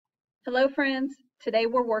Hello, friends. Today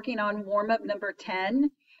we're working on warm-up number 10.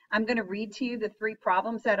 I'm going to read to you the 3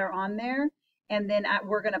 problems that are on there, and then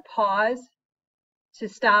we're going to pause to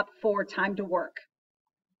stop for time to work.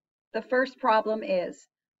 The first problem is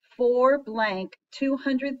 4 blank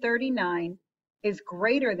 239 is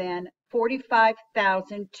greater than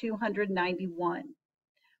 45,291.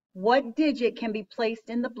 What digit can be placed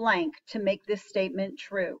in the blank to make this statement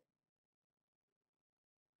true?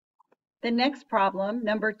 The next problem,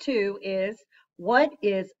 number 2, is what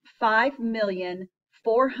is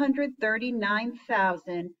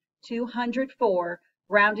 5,439,204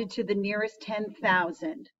 rounded to the nearest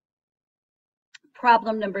 10,000?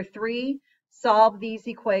 Problem number 3, solve these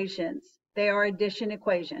equations. They are addition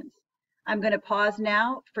equations. I'm going to pause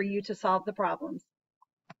now for you to solve the problems.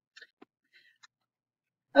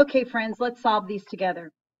 Okay, friends, let's solve these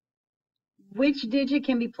together. Which digit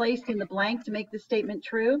can be placed in the blank to make the statement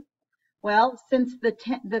true? Well, since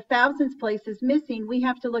the thousands place is missing, we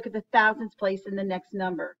have to look at the thousands place in the next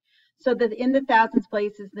number. So that in the thousands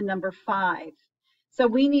place is the number 5. So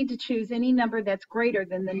we need to choose any number that's greater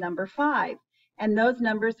than the number 5. And those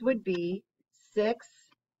numbers would be 6,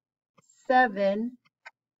 7,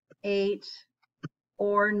 8,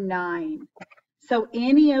 or 9. So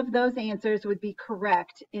any of those answers would be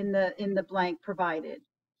correct in the blank provided.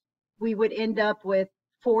 We would end up with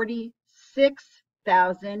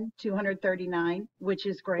 46,239, which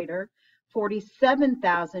is greater,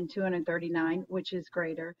 47,239, which is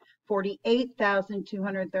greater,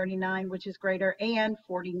 48,239, which is greater, and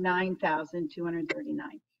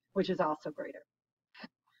 49,239, which is also greater.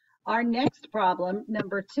 Our next problem,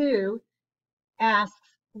 number 2, asks,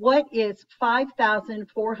 what is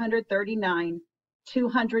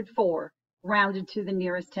 5,439,204 rounded to the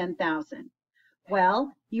nearest 10,000?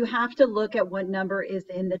 Well, you have to look at what number is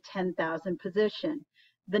in the 10,000 position.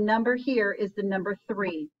 The number here is the number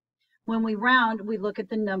 3. When we round, we look at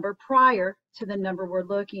the number prior to the number we're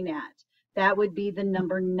looking at. That would be the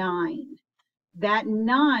number 9. That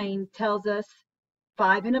 9 tells us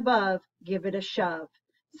 5 and above, give it a shove.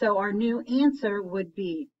 So our new answer would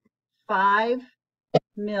be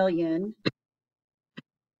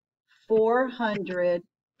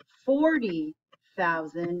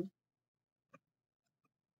 5,440,000.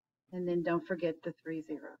 And then don't forget the 3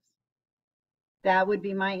 zeros. That would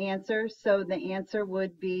be my answer. So the answer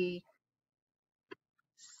would be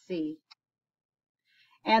C.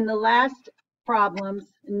 And the last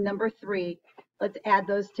problems, number 3, let's add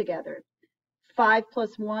those together. 5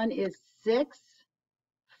 plus 1 is 6.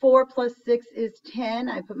 4 plus 6 is 10.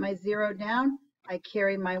 I put my 0 down. I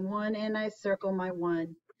carry my 1 and I circle my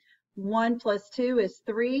 1. 1 plus 2 is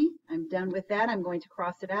 3. I'm done with that. I'm going to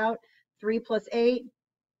cross it out. 3 plus 8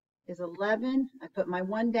 is 11. I put my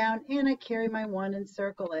 1 down and I carry my 1 and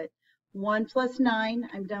circle it. 1 plus 9,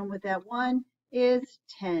 I'm done with that 1, is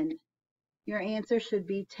 10. Your answer should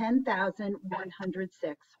be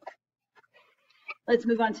 10,106. Let's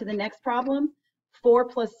move on to the next problem. 4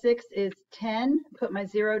 plus 6 is 10. Put my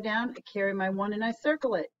 0 down, I carry my 1 and I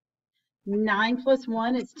circle it. 9 plus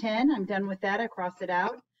 1 is 10. I'm done with that. I cross it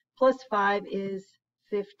out. Plus 5 is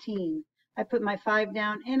 15. I put my 5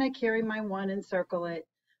 down and I carry my 1 and circle it.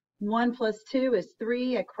 1 plus 2 is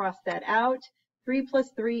 3. I cross that out. 3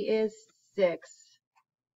 plus 3 is 6.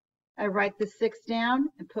 I write the 6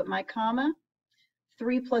 down and put my comma.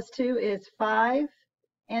 3 plus 2 is 5.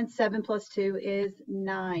 And 7 plus 2 is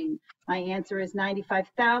 9. My answer is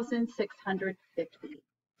 95,650.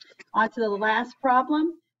 On to the last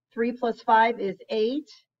problem. 3 plus 5 is 8.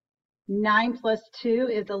 9 plus 2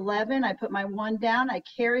 is 11. I put my 1 down. I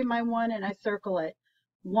carry my 1 and I circle it.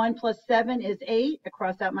 1 plus 7 is 8. I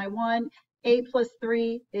cross out my 1. 8 plus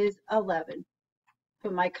 3 is 11.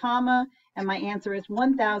 Put my comma, and my answer is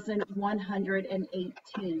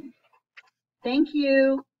 1,118. Thank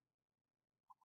you.